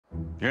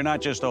You're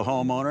not just a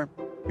homeowner,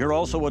 you're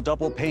also a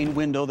double-pane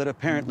window that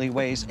apparently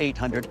weighs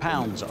 800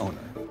 pounds owner,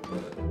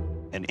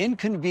 an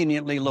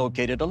inconveniently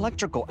located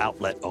electrical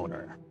outlet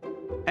owner,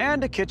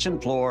 and a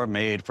kitchen floor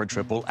made for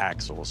triple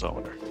axles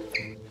owner.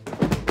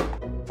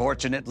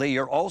 Fortunately,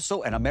 you're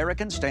also an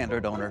American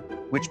Standard owner,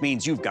 which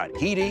means you've got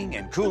heating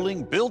and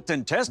cooling built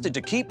and tested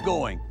to keep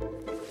going,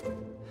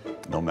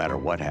 no matter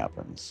what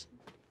happens.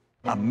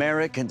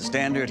 American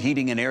Standard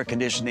heating and air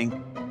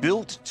conditioning,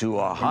 built to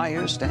a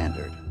higher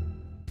standard.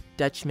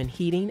 Dutchman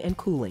Heating and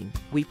Cooling.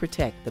 We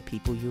protect the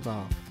people you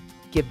love.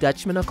 Give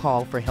Dutchman a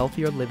call for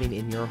healthier living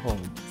in your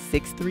home.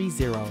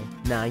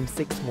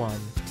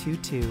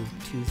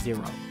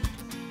 630-961-2220.